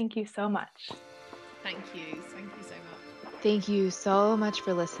 Thank you so much. Thank you. Thank you so much. Thank you so much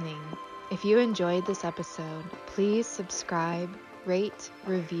for listening. If you enjoyed this episode, please subscribe, rate,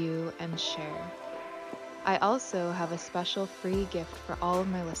 review, and share. I also have a special free gift for all of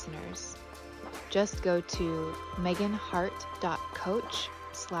my listeners. Just go to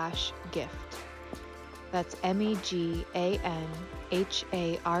meganhart.coach/gift. That's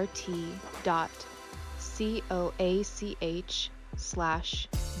MEGANHART.coach/GIFT.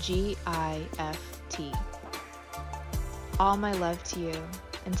 All my love to you.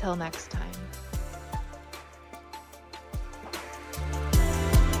 Until next time.